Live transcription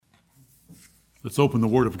Let's open the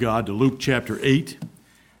Word of God to Luke chapter 8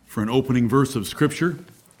 for an opening verse of Scripture.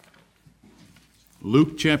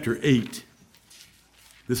 Luke chapter 8.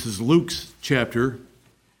 This is Luke's chapter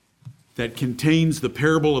that contains the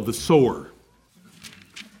parable of the sower.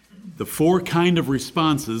 The four kind of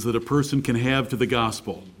responses that a person can have to the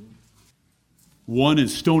gospel. One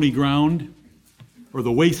is stony ground, or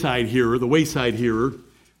the wayside hearer,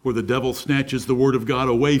 where the devil snatches the Word of God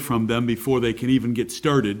away from them before they can even get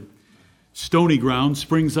started. Stony ground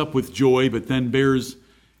springs up with joy, but then bears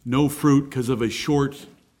no fruit because of a short,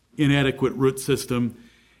 inadequate root system,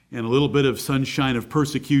 and a little bit of sunshine of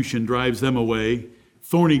persecution drives them away.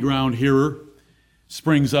 Thorny ground hearer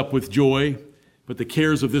springs up with joy, but the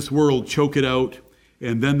cares of this world choke it out.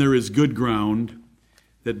 And then there is good ground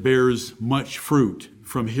that bears much fruit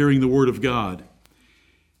from hearing the Word of God.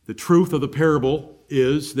 The truth of the parable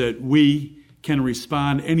is that we can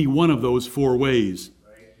respond any one of those four ways.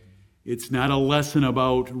 It's not a lesson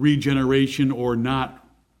about regeneration or not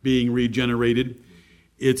being regenerated.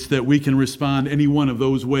 It's that we can respond any one of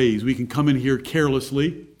those ways. We can come in here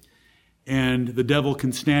carelessly, and the devil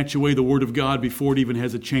can snatch away the Word of God before it even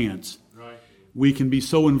has a chance. Right. We can be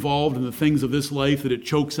so involved in the things of this life that it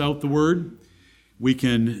chokes out the Word. We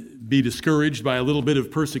can be discouraged by a little bit of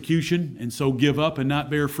persecution and so give up and not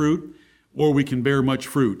bear fruit, or we can bear much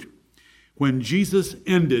fruit. When Jesus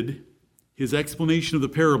ended his explanation of the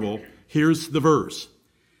parable, here's the verse.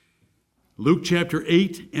 Luke chapter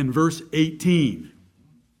 8 and verse 18.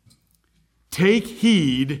 Take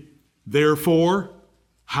heed, therefore,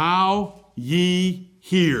 how ye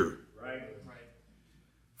hear. Right.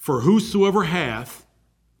 For whosoever hath,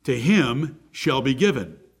 to him shall be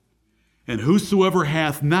given. And whosoever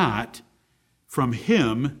hath not, from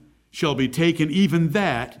him shall be taken even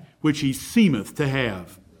that which he seemeth to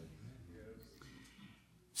have.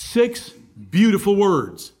 6 beautiful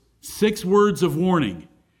words. 6 words of warning.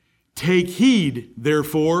 Take heed,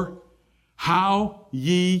 therefore, how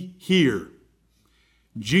ye hear.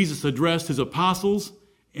 Jesus addressed his apostles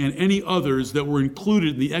and any others that were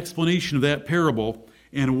included in the explanation of that parable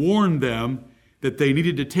and warned them that they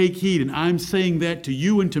needed to take heed. And I'm saying that to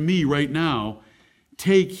you and to me right now.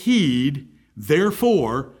 Take heed,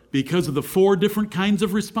 therefore, because of the 4 different kinds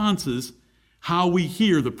of responses, how we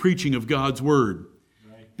hear the preaching of God's Word.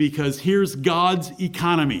 Because here's God's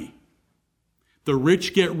economy. The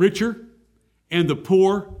rich get richer and the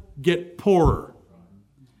poor get poorer.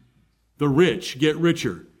 The rich get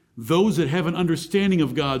richer. Those that have an understanding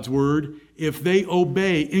of God's Word, if they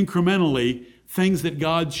obey incrementally things that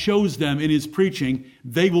God shows them in His preaching,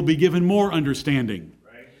 they will be given more understanding.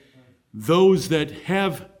 Those that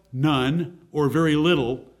have none or very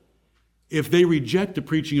little, if they reject the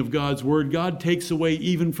preaching of God's Word, God takes away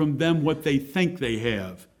even from them what they think they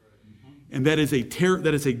have. And that is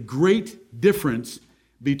a great difference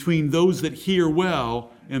between those that hear well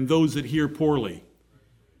and those that hear poorly.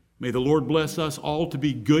 May the Lord bless us all to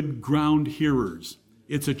be good ground hearers.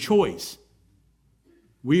 It's a choice.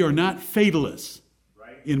 We are not fatalists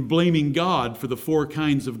in blaming God for the 4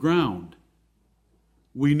 kinds of ground.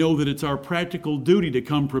 We know that it's our practical duty to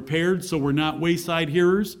come prepared so we're not wayside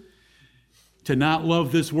hearers, to not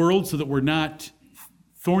love this world so that we're not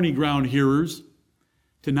thorny ground hearers,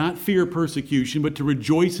 to not fear persecution, but to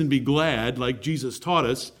rejoice and be glad, like Jesus taught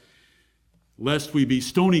us, lest we be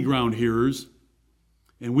stony ground hearers.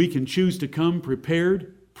 And we can choose to come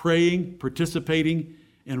prepared, praying, participating,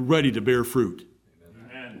 and ready to bear fruit.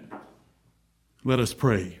 Amen. Let us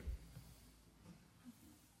pray.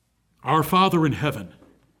 Our Father in heaven,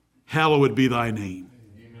 hallowed be thy name.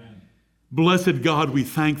 Amen. Blessed God, we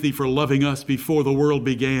thank thee for loving us before the world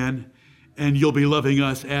began, and you'll be loving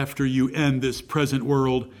us after you end this present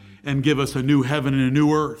world and give us a new heaven and a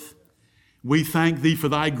new earth. We thank thee for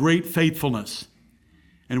thy great faithfulness,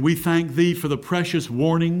 and we thank thee for the precious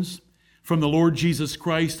warnings from the Lord Jesus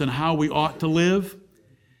Christ on how we ought to live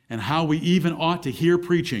and how we even ought to hear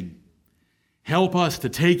preaching. Help us to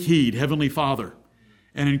take heed, Heavenly Father,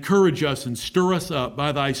 and encourage us and stir us up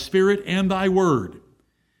by thy Spirit and thy word,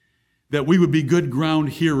 that we would be good ground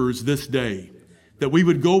hearers this day, that we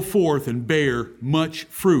would go forth and bear much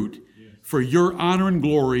fruit for your honor and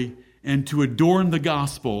glory, and to adorn the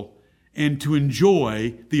gospel and to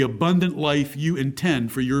enjoy the abundant life you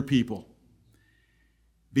intend for your people.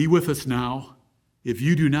 Be with us now. If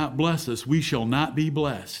you do not bless us, we shall not be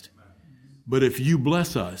blessed. But if you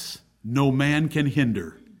bless us, no man can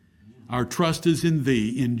hinder. Our trust is in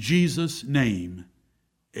thee. In Jesus' name,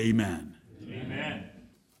 amen. Amen.